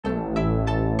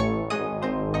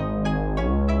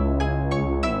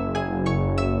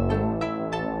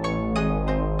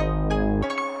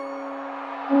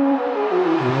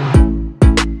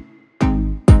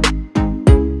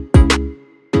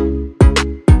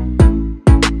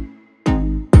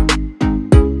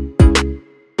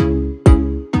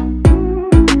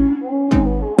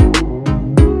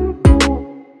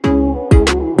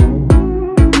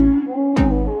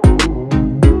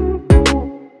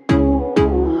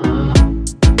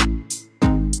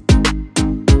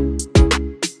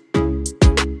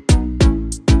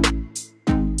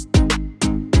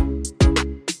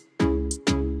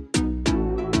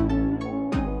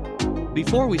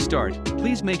Before we start,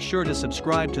 please make sure to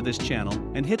subscribe to this channel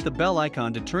and hit the bell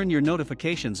icon to turn your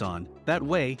notifications on, that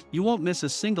way, you won't miss a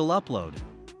single upload.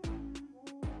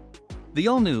 The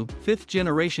all-new, 5th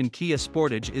generation Kia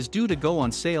Sportage is due to go on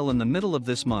sale in the middle of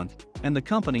this month, and the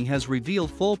company has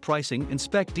revealed full pricing and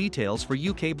spec details for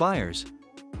UK buyers.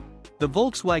 The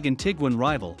Volkswagen Tiguan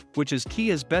rival, which is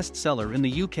Kia's best seller in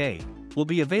the UK, will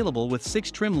be available with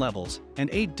 6 trim levels and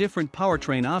 8 different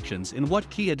powertrain options in what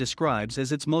Kia describes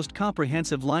as its most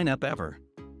comprehensive lineup ever.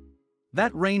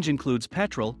 That range includes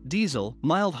petrol, diesel,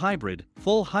 mild hybrid,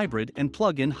 full hybrid and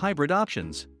plug-in hybrid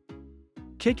options.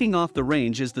 Kicking off the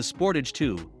range is the Sportage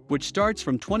 2, which starts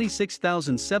from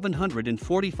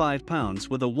 £26,745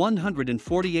 with a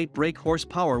 148 brake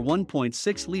horsepower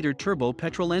 1.6-litre turbo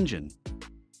petrol engine.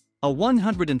 A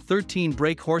 113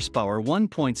 brake horsepower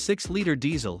 1.6-litre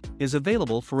diesel is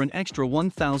available for an extra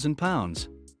 £1,000.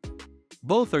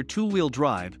 Both are two-wheel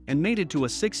drive and mated to a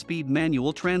 6-speed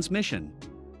manual transmission.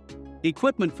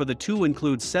 Equipment for the two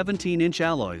includes 17-inch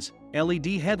alloys, LED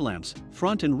headlamps,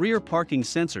 front and rear parking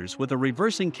sensors with a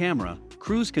reversing camera,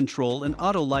 cruise control and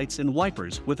auto lights and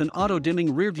wipers with an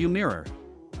auto-dimming rearview mirror.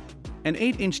 An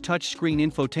 8-inch touchscreen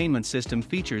infotainment system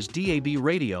features DAB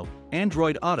radio,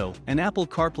 Android Auto, and Apple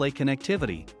CarPlay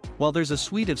connectivity, while there's a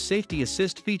suite of safety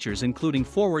assist features including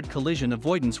forward collision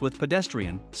avoidance with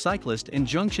pedestrian, cyclist and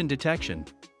junction detection.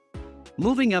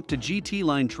 Moving up to GT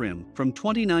line trim from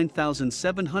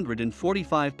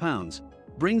 £29,745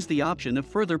 brings the option of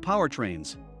further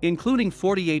powertrains, including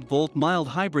 48-volt mild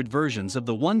hybrid versions of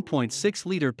the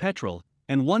 1.6-litre petrol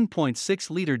and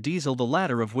 1.6-litre diesel, the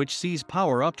latter of which sees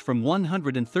power upped from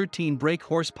 113 brake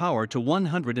horsepower to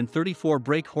 134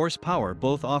 brake horsepower,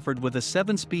 both offered with a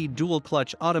 7-speed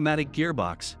dual-clutch automatic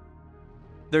gearbox.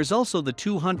 There's also the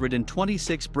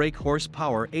 226 brake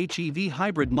horsepower HEV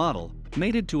hybrid model,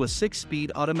 mated to a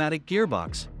 6-speed automatic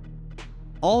gearbox.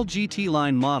 All GT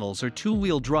line models are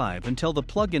two-wheel drive until the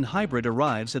plug-in hybrid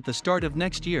arrives at the start of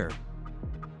next year.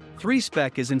 3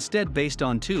 Spec is instead based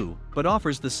on 2, but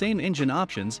offers the same engine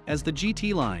options as the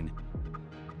GT line.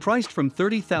 Priced from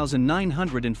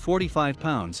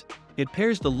 £30,945, it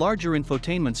pairs the larger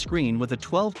infotainment screen with a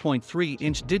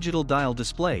 12.3-inch digital dial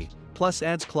display, plus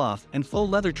adds cloth and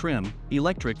faux leather trim,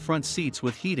 electric front seats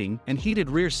with heating and heated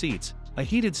rear seats, a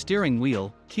heated steering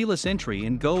wheel, keyless entry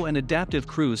and go and adaptive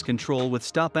cruise control with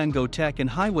stop-and-go tech and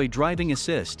highway driving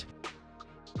assist.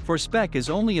 For Spec is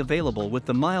only available with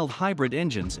the mild hybrid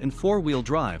engines and 4-wheel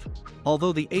drive,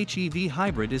 although the HEV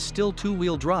hybrid is still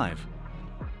 2-wheel drive.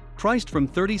 Priced from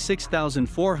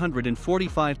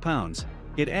 £36,445,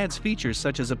 it adds features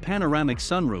such as a panoramic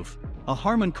sunroof, a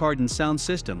Harman Kardon sound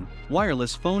system,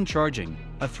 wireless phone charging,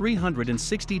 a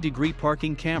 360-degree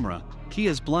parking camera,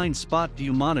 Kia's blind spot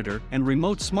view monitor and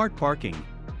remote smart parking.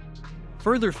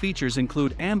 Further features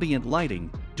include ambient lighting,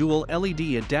 dual LED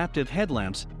adaptive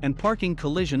headlamps, and parking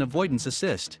collision avoidance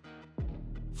assist.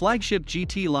 Flagship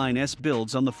GT Line S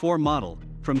builds on the 4 model,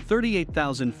 from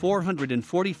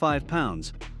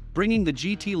 £38,445, bringing the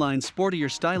GT Line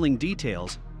sportier styling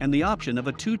details and the option of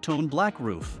a 2-tone black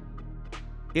roof.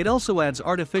 It also adds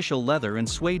artificial leather and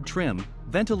suede trim,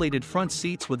 ventilated front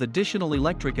seats with additional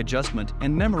electric adjustment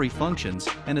and memory functions,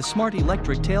 and a smart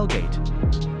electric tailgate.